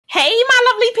Hey,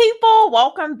 my lovely people,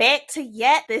 welcome back to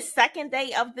yet the second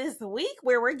day of this week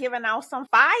where we're giving out some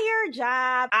fire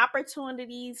job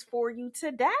opportunities for you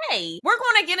today. We're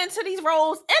going to get into these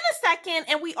roles in a second,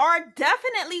 and we are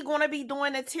definitely going to be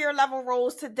doing the tier level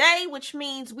roles today, which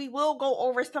means we will go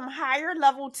over some higher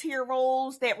level tier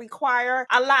roles that require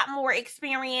a lot more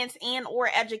experience and or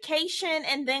education,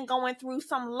 and then going through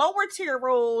some lower tier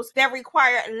roles that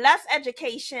require less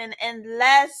education and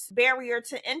less barrier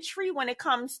to entry when it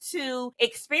comes to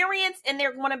experience, and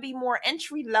they're going to be more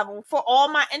entry level for all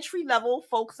my entry level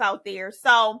folks out there.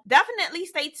 So definitely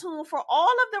stay tuned for all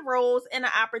of the roles and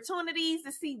the opportunities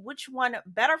to see which one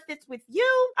better fits with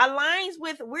you, aligns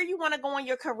with where you want to go in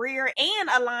your career, and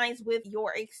aligns with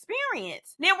your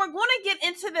experience. Now we're going to get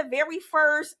into the very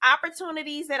first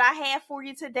opportunities that I have for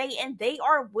you today, and they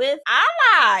are with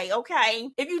Ally. Okay,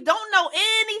 if you don't know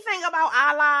anything about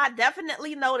Ally,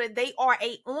 definitely know that they are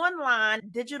an online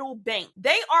digital bank.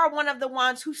 They are one of the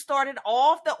ones who started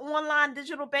off the online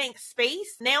digital bank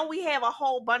space. Now we have a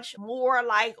whole bunch more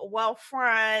like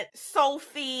Wealthfront,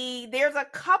 Sophie. There's a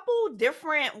couple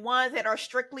different ones that are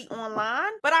strictly online,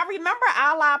 but I remember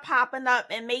Ally popping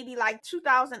up in maybe like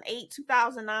 2008,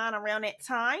 2009, around that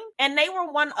time. And they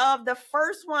were one of the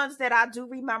first ones that I do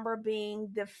remember being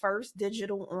the first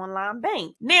digital online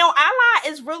bank. Now,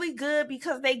 Ally is really good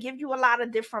because they give you a lot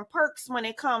of different perks when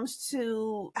it comes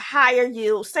to higher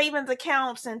yield savings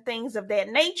accounts and things of that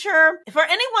nature. For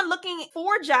anyone looking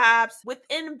for jobs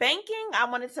within banking, I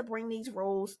wanted to bring these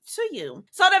roles to you.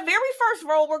 So the very first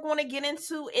role we're going to get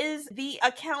into is the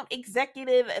account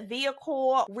executive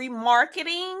vehicle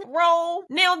remarketing role.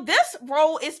 Now this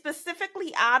role is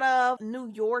specifically out of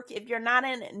New York. If you're not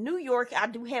in New York, I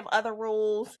do have other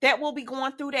roles that we'll be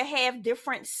going through that have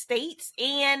different states,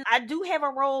 and I do have a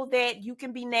role that you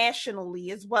can be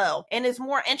nationally as well, and it's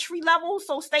more entry level,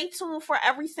 so stay tuned for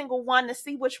every single one to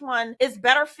see which one is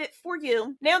better fit for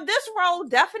you. Now this role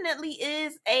definitely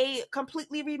is a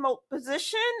completely remote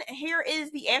position. Here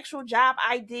is the actual job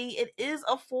ID. It is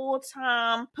a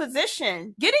full-time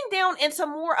position. Getting down into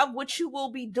more of what you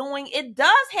will be doing, it does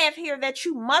have here that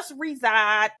you must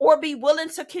reside or be willing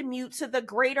to commute to the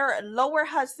greater Lower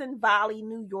Hudson Valley,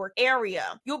 New York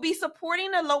area. You'll be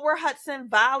supporting the Lower Hudson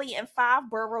Valley and 5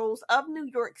 boroughs of New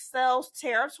York sales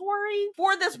territory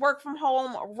for this work from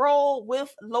home role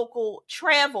with local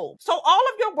travel. So all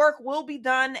of your work will be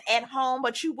done at home,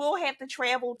 but you will have to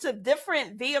travel to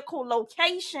different vehicle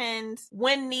locations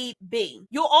when need be.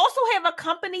 You'll also have a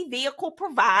company vehicle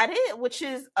provided, which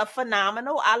is a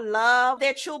phenomenal. I love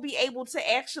that you'll be able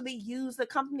to actually use the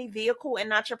company vehicle and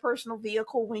not your personal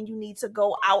vehicle when you need to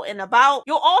go out and about.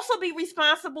 You'll also be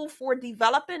responsible for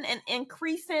developing and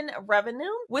increasing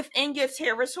revenue within your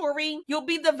territory. You'll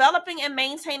be developing and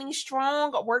maintaining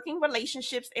strong working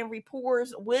relationships and rapport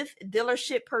with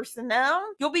dealership personnel.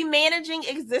 You'll be managing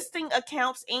existing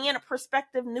accounts and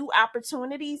prospective new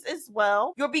opportunities as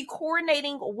well. You'll be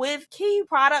coordinating with key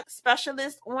product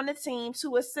specialists on the team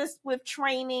to assist with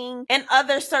training and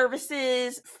other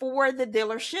services for the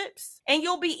dealerships. And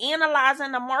you'll be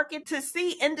analyzing the market to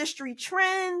see industry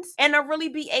trends and to really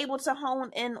be able to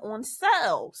hone in on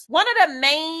sales. One of the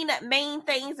main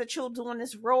things that you'll do in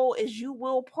this role is you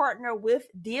will partner with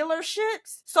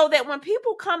dealerships so that when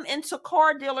people come into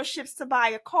car dealerships to buy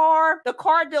a car, the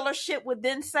car dealership would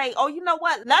then say, oh, you know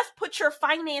what? Let's put your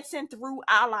financing through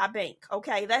Ally Bank.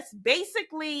 Okay, that's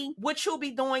basically what you'll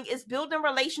be doing, is building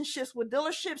relationships with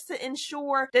dealerships to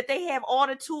ensure that they have all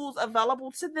the tools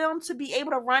available to them to be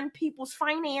able to run people's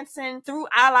financing through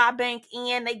Ally Bank,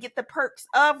 and they get the perks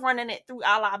of running it through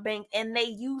Ally Bank, and they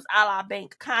use Ally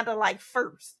Bank kind of like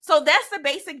first. So that's the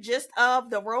basic gist of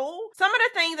the role. Some of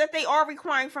the things that they are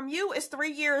requiring from you is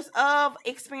 3 years of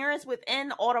experience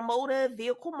within automotive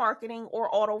vehicle marketing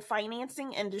or auto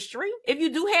financing industry. If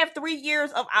you do have 3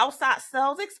 years of outside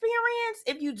sales experience,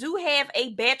 if you do have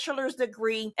a bachelor's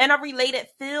degree in a related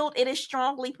field, it is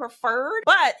strongly preferred,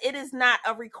 but it is not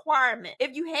a requirement.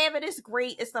 If you have it, it's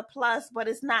great. It's a plus, but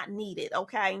it's not needed.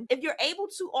 Okay. If you're able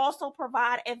to also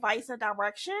provide advice and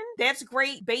direction, that's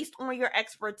great based on your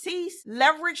expertise.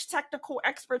 Leverage technical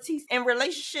expertise and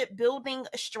relationship building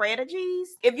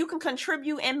strategies. If you can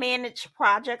contribute and manage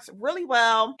projects really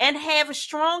well and have a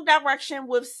strong direction position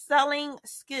with selling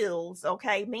skills,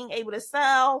 okay? Being able to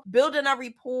sell, building a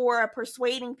rapport,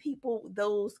 persuading people,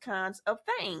 those kinds of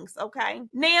things, okay?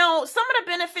 Now, some of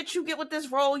the benefits you get with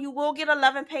this role, you will get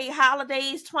 11 paid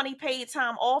holidays, 20 paid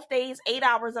time off days, 8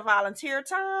 hours of volunteer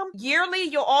time. Yearly,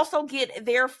 you'll also get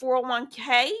their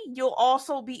 401k. You'll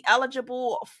also be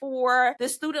eligible for the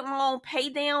student loan pay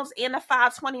downs and the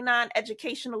 529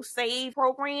 educational save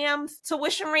programs,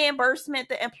 tuition reimbursement,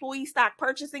 the employee stock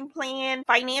purchasing plan,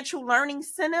 financial learning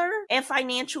center, and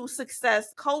financial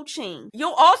success coaching.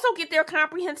 You'll also get their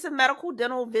comprehensive medical,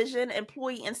 dental, vision,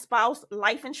 employee and spouse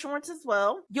life insurance as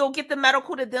well. You'll get the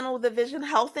medical, the dental, the vision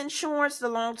health insurance, the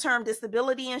long-term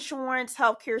disability insurance,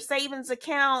 healthcare savings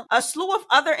account, a slew of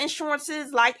other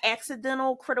insurances like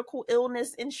accidental critical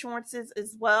illness insurances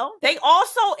as well. They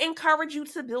also encourage you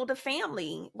to build a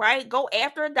family, right? Go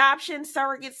after adoption,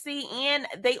 surrogacy, and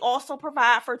they also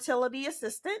provide fertility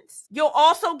assistance. You'll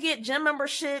also get gym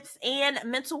memberships and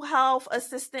mental health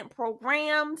assistant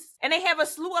programs, and they have a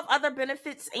slew of other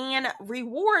benefits and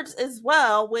rewards as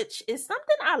well, which is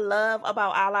something I love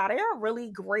about Ally. They're a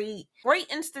really great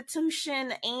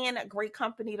institution and a great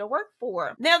company to work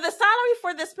for. Now, the salary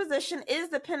for this position is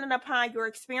dependent upon your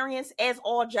experience, as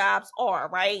all jobs are,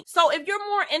 right? So if you're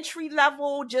more entry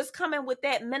level, just coming with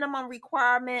that minimum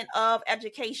requirement of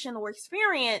education or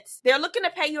experience, they're looking to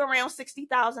pay you around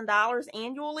 $60,000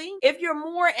 annually. If you're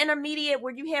more intermediate,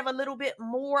 where you have a little bit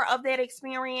more of that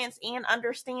experience and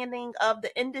understanding of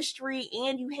the industry,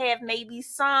 and you have maybe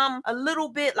a little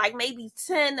bit, like maybe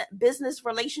 10 business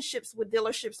relationships with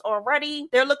dealerships already,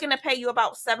 they're looking to pay you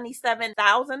about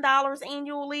 $77,000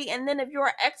 annually. And then if you're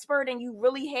an expert and you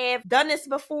really have done this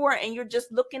before and you're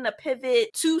just looking to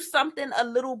pivot to something a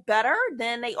little better,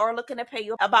 then they are looking to pay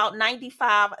you about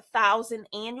 $95,000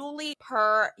 annually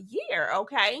per year,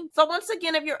 okay? So once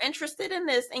again, if you're interested in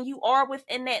this and you are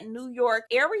within that New York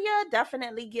area,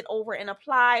 definitely get over and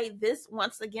apply. This,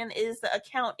 once again, is the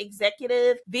account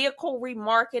executive vehicle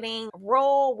remarketing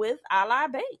role with Ally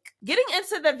Bank. Getting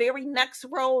into the very next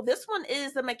role, this one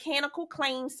is the mechanical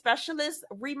claims specialist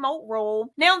remote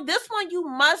role. Now, this one, you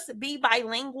must be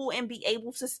bilingual and be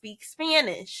able to speak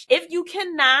Spanish. If you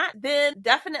cannot, then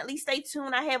definitely stay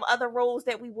tuned. I have other roles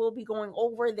that we will be going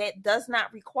over that does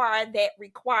not require that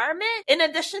requirement. In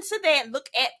addition to that, look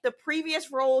at the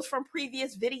previous roles from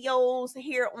previous videos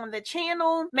here on the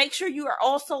channel. Make sure you are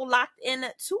also locked in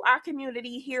to our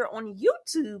community here on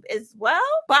YouTube as well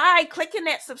by clicking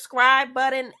that subscribe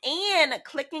button and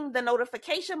clicking the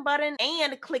notification button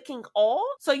and clicking all,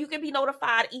 so you can be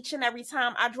notified each and every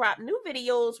time I drop new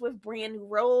videos with brand new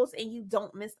roles and you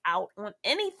don't miss out on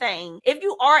anything. If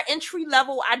you are entry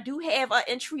level, I do have an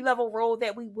entry level role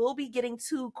that we will be getting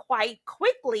to quite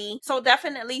quickly, so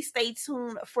definitely stay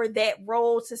tuned for that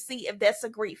role to see if that's a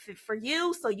great fit for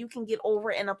you, so you can get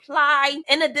over and apply.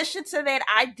 In addition to that,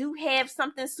 I do have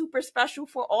something super special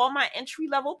for all my entry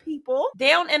level people.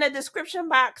 Down in the description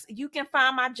box, you can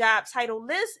find my job title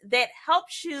list that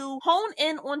helps you hone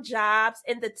in on jobs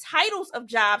and the titles of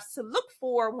jobs to look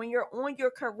for when you're on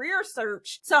your career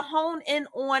search, to hone in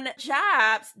on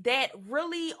jobs that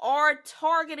really are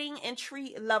targeting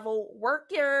entry level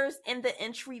workers in the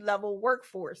entry level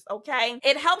workforce, okay?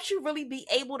 It helps you really be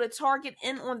able to target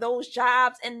in on those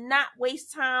jobs and not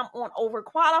waste time on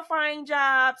overqualifying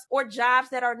jobs or jobs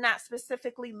that are not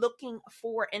specifically looking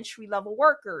for entry level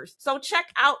workers. So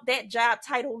check out that job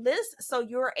title list so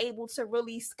you're able to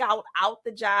really scout out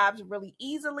the jobs really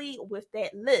easily with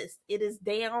that list. It is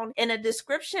down in the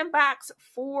description box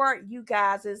for you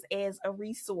guys as a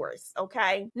resource,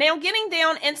 okay? Now, getting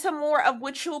down into more of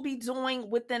what you'll be doing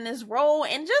within this role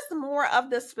and just more of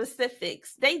the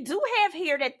specifics. They do have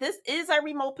here that this is a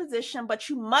remote position, but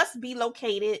you must be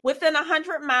located within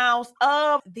 100 miles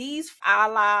of these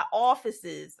Ally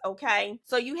offices, okay?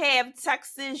 So you have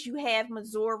Texas, you have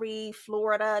Missouri,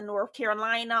 Florida, North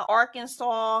Carolina,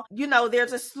 Arkansas. You know,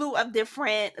 there's a slew of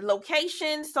different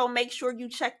locations, so make sure you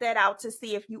check that out to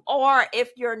see if you are.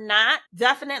 If you're not,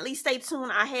 definitely stay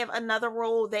tuned. I have another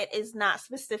role that is not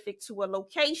specific to a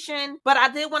location, but I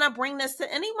did want to bring this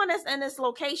to anyone that's in this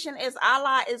location, as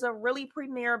Ally is a really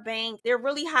premier bank. They're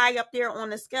really high up there on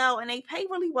the scale and they pay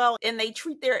really well and they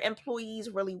treat their employees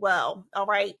really well. All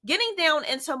right. Getting down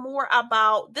into more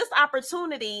about this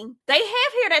opportunity, they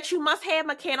have here that you must have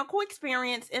mechanical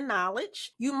experience and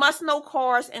knowledge. You must know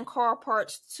cars and car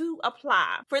parts to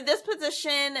apply. For this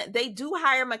position, they do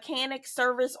hire mechanics,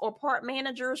 service, or part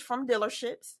managers from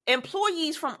dealerships,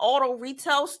 employees from auto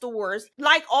retail stores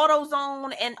like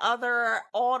AutoZone and other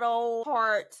auto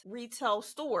parts retail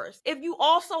stores. If you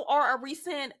also are a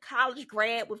recent college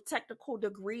grad with technical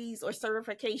degrees or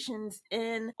certifications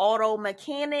in auto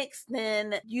mechanics, then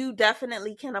then you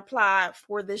definitely can apply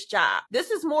for this job. This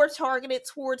is more targeted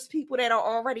towards people that are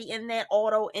already in that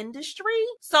auto industry.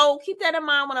 So keep that in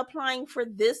mind when applying for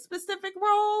this specific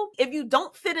role. If you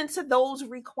don't fit into those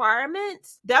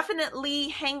requirements, definitely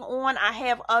hang on. I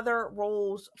have other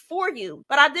roles for you.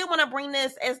 But I did want to bring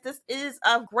this, as this is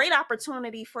a great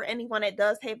opportunity for anyone that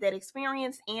does have that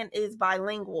experience and is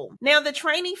bilingual. Now, the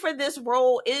training for this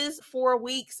role is 4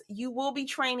 weeks. You will be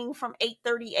training from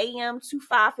 8:30 a.m. to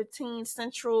 5:15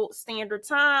 Central Standard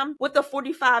Time with a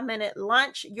 45-minute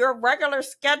lunch. Your regular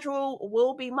schedule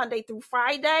will be Monday through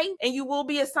Friday, and you will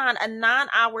be assigned a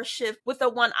 9-hour shift with a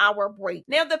 1-hour break.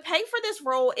 Now, the pay for this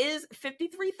role is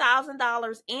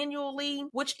 $53,000 annually,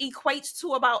 which equates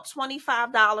to about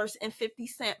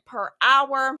 $25.50 per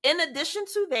hour. In addition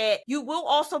to that, you will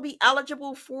also be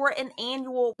eligible for an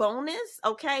annual bonus,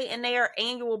 okay, in their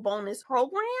annual bonus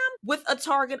program with a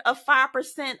target of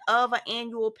 5% of an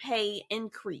annual pay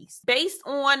increase based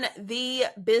on the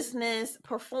business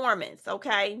performance,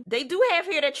 okay? They do have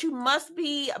here that you must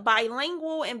be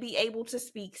bilingual and be able to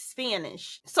speak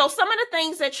Spanish. So some of the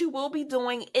things that you will be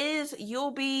doing is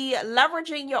you'll be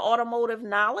leveraging your automotive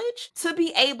knowledge to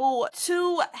be able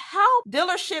to help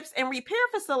dealerships and repair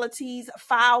facilities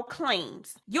file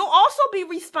claims. You'll also be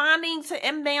responding to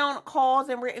inbound calls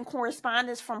and written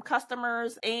correspondence from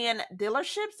customers and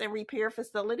dealerships and repair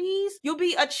facilities. You'll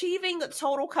be achieving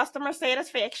total customer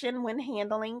satisfaction when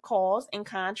handling calls and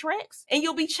contracts. And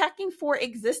you'll be checking for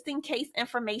existing case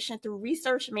information through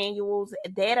research manuals,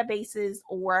 databases,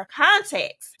 or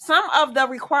contacts. Some of the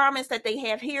requirements that they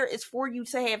have here is for you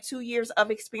to have 2 years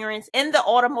of experience in the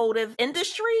automotive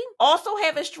industry. Also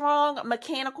have a strong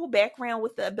mechanical background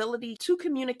with the ability to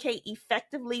communicate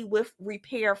effectively with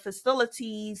repair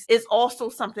facilities is also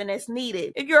something that's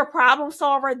needed. If you're a problem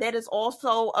solver, that is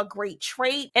also a great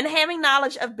trait. And having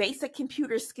knowledge of basic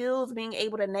computer skills, being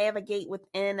able to navigate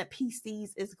within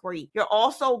PCs is great. You're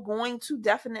also going to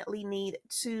definitely need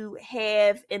to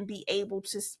have and be able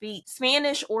to speak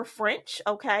Spanish or French,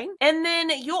 okay? And then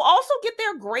you'll also get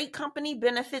their great company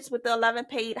benefits with the 11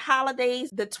 paid holidays,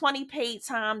 the 20 paid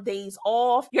time days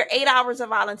off, your 8 hours of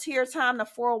volunteer time, the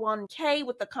 401k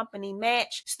with the company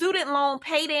match, student loan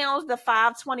pay downs, the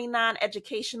 529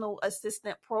 educational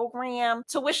assistant program,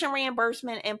 tuition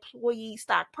reimbursement, employee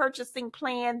stock purchasing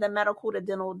plan, the medical to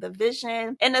dental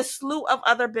division, and a slew of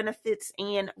other benefits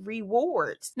and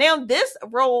rewards. Now, this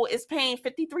role is paying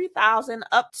 $53,000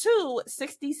 up to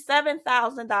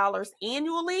 $67,000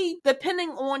 annually, depending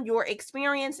on your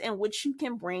experience and what you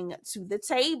can bring to the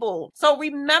table. So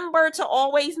remember to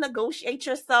always negotiate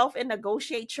yourself and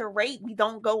negotiate your rate. We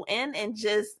don't go in and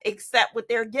just accept what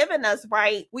they're giving us,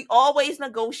 right? We always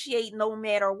negotiate no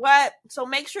matter what. So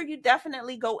make sure you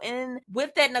definitely go in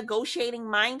with that negotiating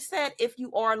mindset if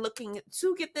you are looking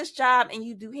to get this job and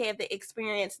you do have the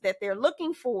experience that they're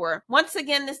looking for. Once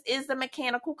again, this is the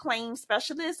mechanical claims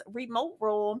specialist remote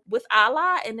role with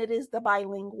ALA, and it is the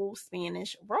bilingual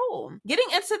Spanish role. Getting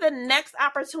into the next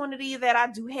opportunity that I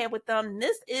do have with them,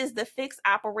 this is the fixed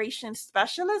operations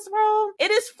specialist role.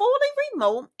 It is fully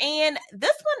remote, and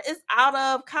this one is out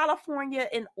of California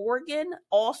and Oregon,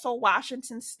 also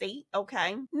Washington State,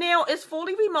 okay? Now, it's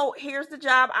fully remote. Here's the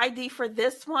job ID for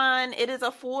this one. It is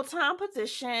a full-time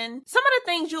position. Some of the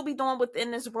things you'll be doing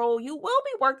within this role, you will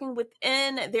be working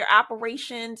within their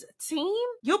operations team.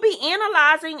 You'll be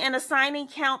analyzing and assigning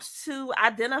counts to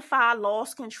identify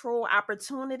loss control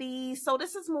opportunities. So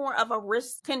this is more of a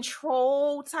risk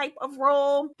control type of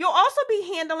role. You'll also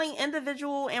be handling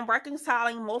individual and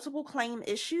reconciling multiple claim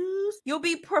issues. You'll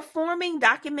be performing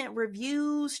document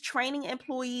reviews, training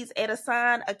employees at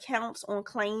assigned accounts on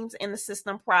claims and the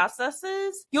system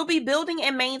processes. You'll be building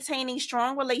and maintaining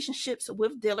strong relationships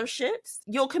with dealerships.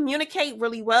 You'll communicate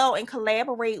really well and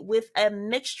collaborate with a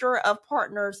mixture of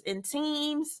partners and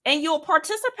teams. And you'll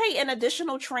participate in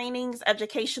additional trainings,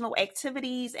 educational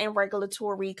activities, and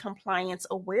regulatory compliance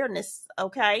awareness,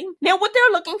 okay? Now, what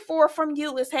they're looking for from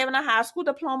you is having a high school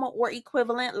diploma or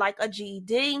equivalent like a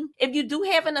GED. If you do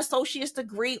have an associate's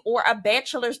degree or a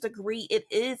bachelor's degree, it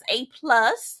is a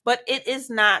plus, but it is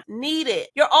not needed.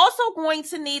 You're also going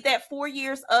to need that 4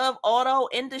 years of auto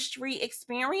industry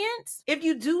experience. If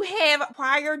you do have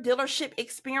prior dealership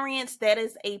experience, that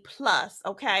is a plus,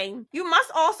 okay? You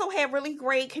must also have really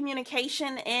great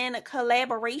communication and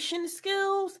collaboration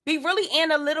skills. Be really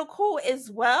analytical as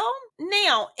well.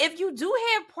 Now, if you do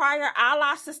have prior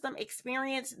ALA system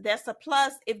experience, that's a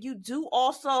plus. If you do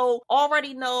also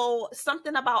already know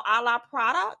something about ALA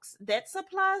products, that's a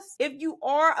plus. If you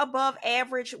are above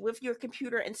average with your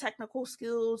computer and technical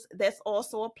skills, that's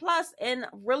also a plus. And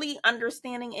really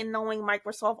understanding and knowing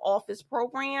Microsoft Office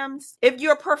programs. If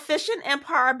you're proficient Vision and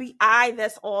Power BI,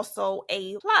 that's also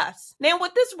a plus. Now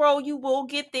with this role, you will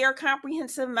get their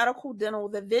comprehensive medical, dental,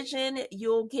 the vision.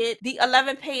 You'll get the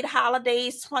 11 paid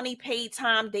holidays, 20 paid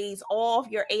time days off,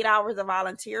 your 8 hours of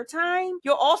volunteer time.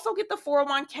 You'll also get the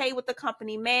 401k with the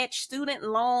company match, student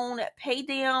loan, pay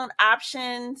down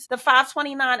options, the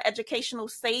 529 educational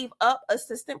save up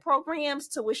assistant programs,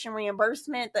 tuition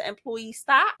reimbursement, the employee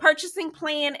stock purchasing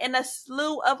plan, and a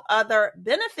slew of other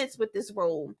benefits with this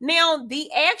role. Now, the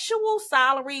actual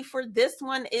salary for this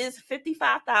one is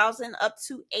 $55,000 up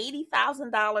to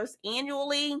 $80,000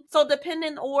 annually. So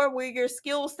depending on where your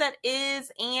skill set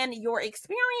is and your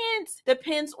experience,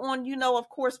 depends on, of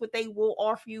course, what they will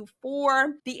offer you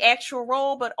for the actual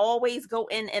role, but always go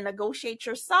in and negotiate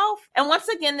yourself. And once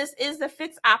again, this is the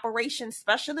fixed operations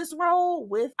specialist role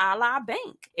with Ally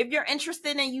Bank. If you're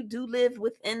interested and you do live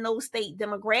within those state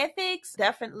demographics,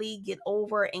 definitely get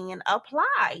over and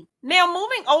apply. Now,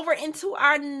 moving over into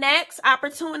our next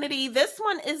opportunity, this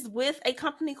one is with a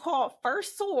company called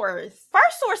Firstsource.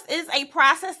 Firstsource is a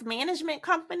process management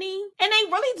company, and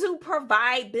they really do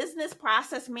provide business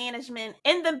process management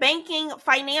in the banking,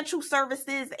 financial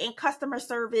services, and customer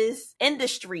service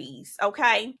industries,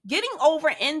 okay? Getting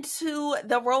over into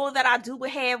the role that I do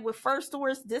have with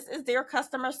Firstsource, this is their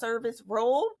customer service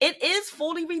role. It is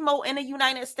fully remote in the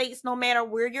United States, no matter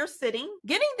where you're sitting.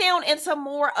 Getting down into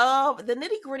more of the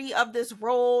nitty-gritty of this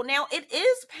role. Now, it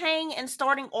is paying and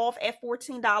starting off at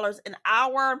 $14 an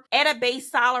hour at a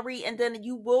base salary, and then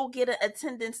you will get an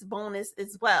attendance bonus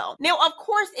as well. Now, of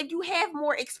course, if you have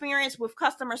more experience with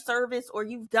customer service or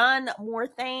you've done more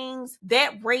things,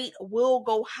 that rate will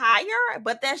go higher,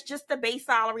 but that's just the base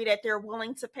salary that they're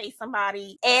willing to pay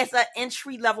somebody as an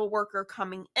entry-level worker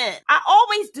coming in. I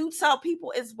always do tell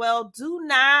people as well, do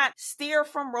not steer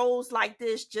from roles like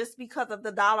this just because of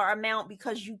the dollar amount,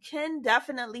 because you can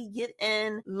definitely get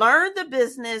in, learn the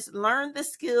business, learn the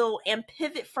skill, and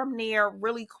pivot from there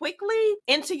really quickly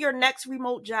into your next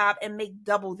remote job and make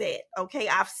double that. Okay,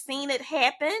 I've seen it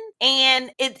happen,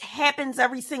 and it happens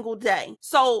every single day.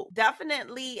 So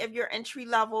definitely, if you're entry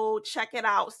level, check it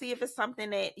out, see if it's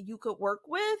something that you could work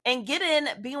with, and get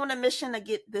in, be on a mission to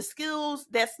get the skills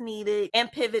that's needed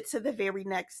and pivot to the very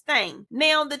next thing.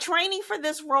 Now, the training for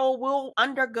this role will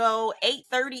undergo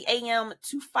 8:30 a.m.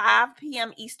 to 5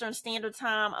 p.m. Eastern Standard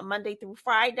Time, Monday through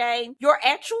Friday. Your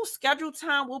actual scheduled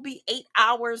time will be 8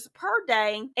 hours per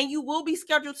day, and you will be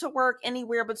scheduled to work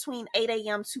anywhere between 8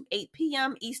 a.m. to 8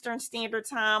 p.m. Eastern Standard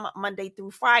Time, Monday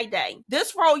through Friday.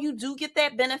 This role, you do get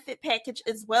that benefit package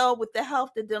as well with the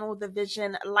health, the dental, the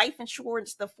vision, life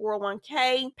insurance, the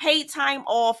 401k, paid time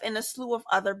off, and a slew of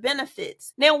other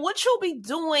benefits. Now, what you'll be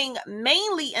doing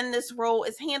mainly in this role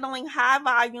is handling high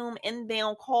volume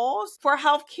inbound calls for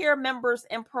healthcare members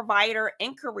and provider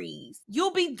inquiries.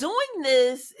 You'll be doing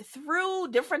this through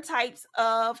different types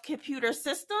of computer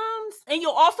systems, and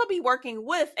you'll also be working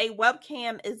with a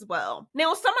webcam as well.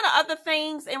 Now, some of the other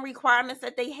things and requirements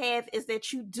that they have is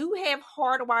that you do have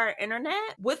hardwired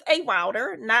internet with a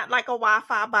router, not like a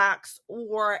Wi-Fi box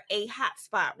or a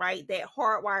hotspot, right? That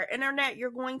hardwired internet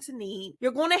you're going to need.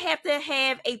 You're going to have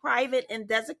a private and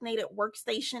designated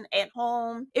workstation at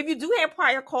home. If you do have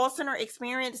prior call center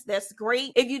experience, that's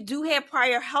great. If you do have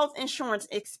prior health insurance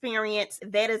experience,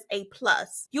 that is a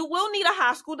plus. You will need a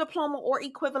high school diploma or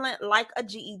equivalent like a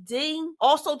GED.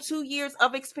 Also, 2 years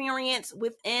of experience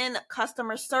within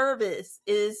customer service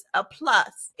is a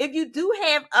plus. If you do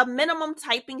have a minimum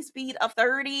typing speed of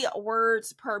 30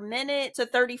 words per minute to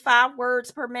 35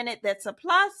 words per minute, that's a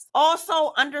plus.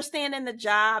 Also, understanding the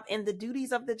job and the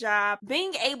duties of the job,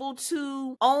 being able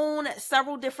to own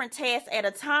several different tasks at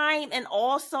a time, and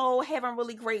also having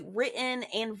really great written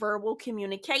and verbal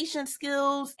communication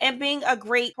skills, and being a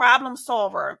great problem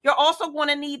solver. You're also going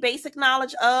to need basic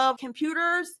knowledge of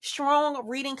computers, strong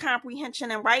reading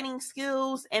comprehension and writing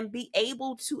skills, and be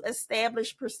able to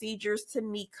establish procedures to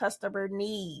meet customer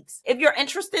needs. If you're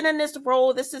interested in this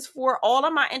role, this is for all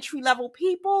of my entry-level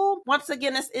people. Once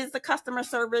again, this is the customer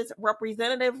service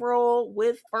representative role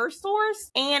with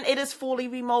Firstsource, and it is fully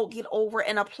remote. Get over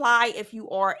and apply if you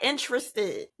are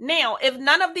interested. Now, if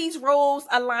none of these roles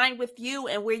align with you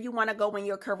and where you want to go in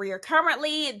your career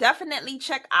currently, definitely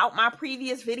check out my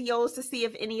previous videos to see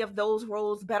if any of those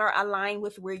roles better align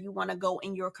with where you want to go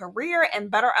in your career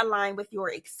and better align with your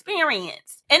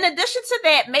experience. In addition to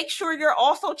that, make sure you're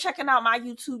also checking out my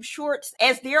YouTube shorts,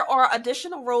 as there are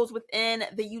additional roles within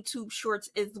the YouTube shorts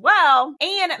as well.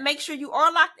 And make sure you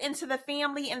are locked into the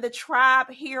family and the tribe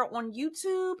here on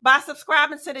YouTube by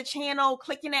subscribing to the channel,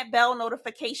 clicking that bell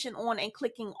notification on, and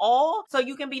clicking all, so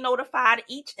you can be notified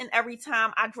each and every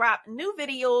time I drop new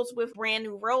videos with brand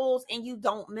new roles and you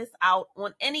don't miss out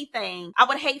on anything. anything. I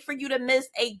would hate for you to miss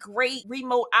a great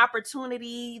remote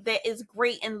opportunity that is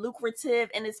great and lucrative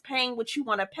and is paying what you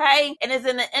want to pay and is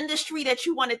in the industry that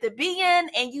you wanted to be in,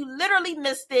 and you literally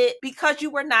missed it because you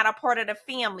were not a part of the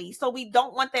family. So we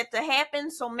don't want that to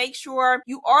happen. So make sure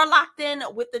you are locked in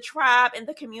with the tribe and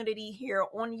the community here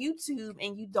on YouTube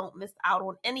and you don't miss out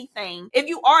on anything. If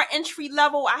you are entry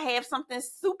level, I have something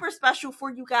super special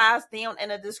for you guys down in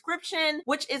the description,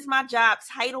 which is my job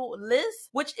title list,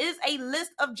 which is a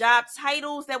list of job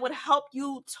titles that would help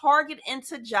you target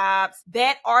into jobs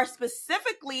that are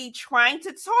specifically trying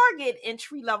to target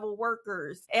entry level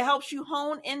workers. It helps you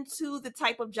hone into the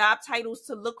type of job titles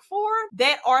to look for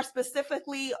that are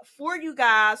specifically for you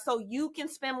guys, so you can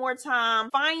spend more time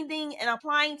finding and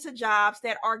applying to jobs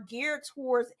that are geared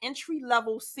towards entry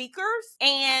level seekers,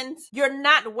 and you're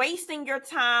not wasting your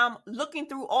time looking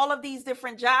through all of these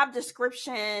different job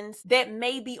descriptions that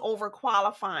may be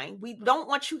overqualifying. We don't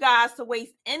want you guys to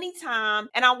waste any time,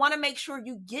 and I want to make sure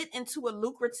you get into a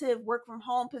lucrative work from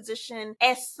home position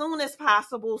as soon as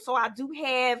possible. So I do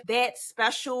have that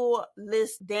special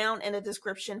list down in the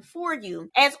description for you.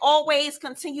 As always,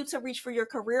 continue to reach for your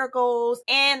career goals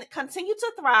and continue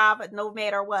to thrive no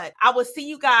matter what. I will see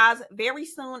you guys very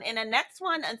soon in the next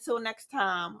one. Until next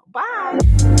time, bye.